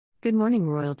Good morning,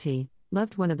 royalty,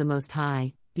 loved one of the Most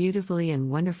High, beautifully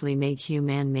and wonderfully made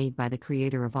human made by the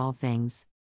Creator of all things.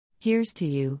 Here's to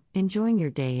you, enjoying your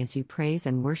day as you praise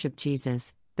and worship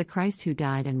Jesus, the Christ who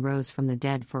died and rose from the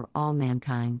dead for all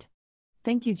mankind.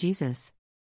 Thank you, Jesus.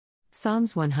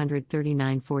 Psalms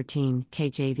 139:14,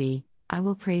 KJV, I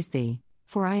will praise thee,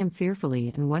 for I am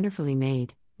fearfully and wonderfully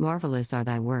made, marvelous are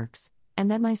thy works, and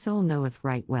that my soul knoweth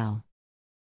right well.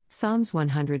 Psalms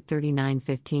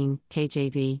 139:15,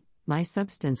 KJV, my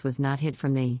substance was not hid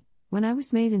from thee, when I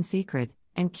was made in secret,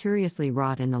 and curiously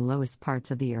wrought in the lowest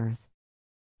parts of the earth.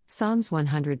 Psalms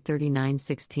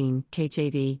 139:16,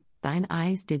 KJV, thine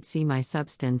eyes did see my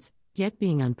substance, yet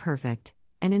being unperfect,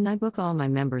 and in thy book all my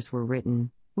members were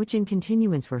written, which in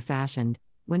continuance were fashioned,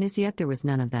 when as yet there was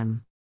none of them.